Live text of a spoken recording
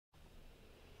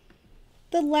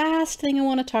the last thing I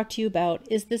want to talk to you about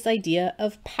is this idea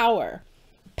of power.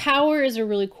 Power is a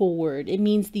really cool word. It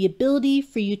means the ability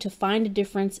for you to find a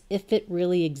difference if it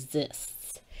really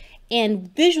exists.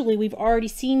 And visually, we've already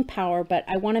seen power, but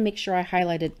I want to make sure I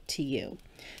highlight it to you.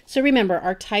 So remember,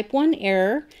 our type 1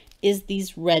 error is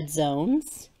these red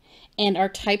zones, and our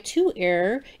type 2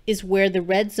 error is where the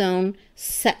red zone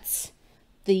sets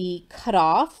the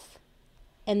cutoff,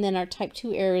 and then our type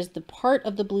 2 error is the part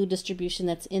of the blue distribution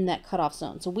that's in that cutoff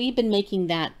zone. So we've been making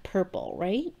that purple,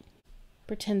 right?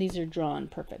 Pretend these are drawn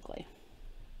perfectly.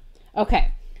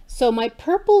 Okay, so my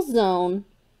purple zone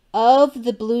of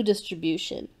the blue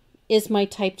distribution is my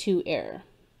type 2 error.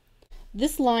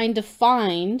 This line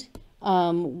defined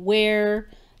where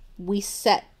we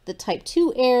set the type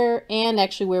 2 error and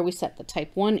actually where we set the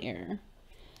type 1 error.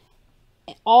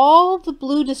 All the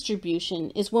blue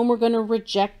distribution is when we're going to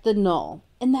reject the null.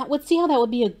 And that would see how that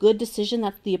would be a good decision.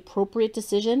 That's the appropriate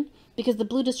decision because the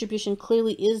blue distribution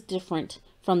clearly is different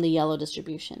from the yellow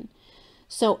distribution.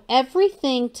 So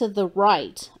everything to the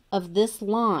right of this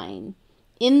line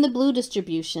in the blue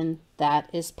distribution, that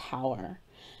is power.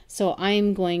 So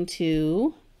I'm going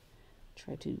to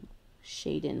try to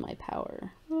shade in my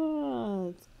power.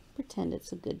 Let's pretend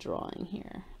it's a good drawing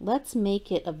here. Let's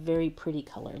make it a very pretty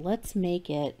color. Let's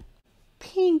make it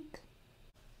pink.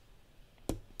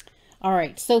 All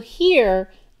right, so here,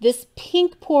 this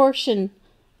pink portion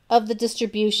of the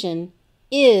distribution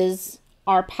is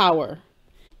our power.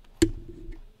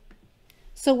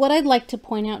 So what I'd like to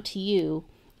point out to you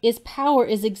is power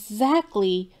is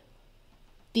exactly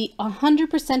the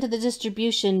 100% of the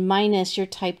distribution minus your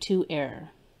type 2 error.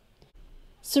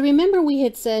 So remember we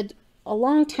had said a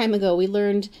long time ago, we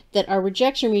learned that our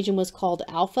rejection region was called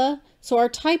alpha. So our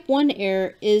type 1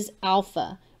 error is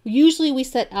alpha. Usually we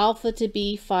set alpha to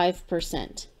be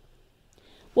 5%.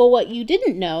 Well, what you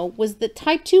didn't know was that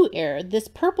type 2 error, this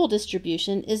purple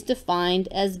distribution, is defined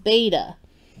as beta.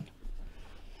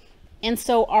 And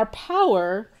so our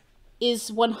power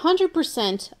is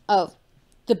 100% of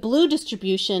the blue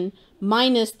distribution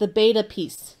minus the beta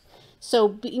piece. So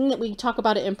being that we talk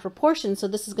about it in proportion, so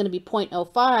this is going to be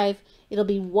 0.05, it'll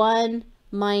be 1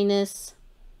 minus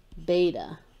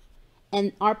beta.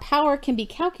 And our power can be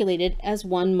calculated as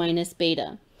 1 minus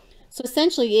beta. So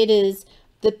essentially it is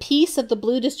the piece of the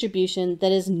blue distribution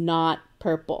that is not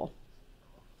purple.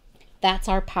 That's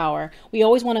our power. We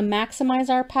always want to maximize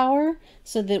our power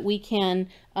so that we can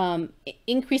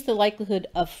increase the likelihood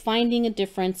of finding a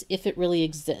difference if it really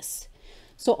exists.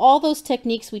 So all those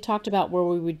techniques we talked about where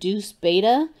we reduce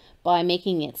beta by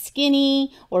making it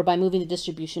skinny or by moving the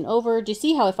distribution over, do you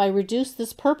see how if I reduce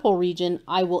this purple region,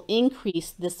 I will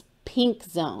increase this pink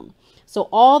zone? So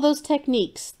all those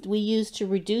techniques we use to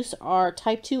reduce our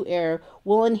type 2 error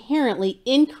will inherently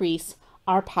increase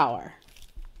our power.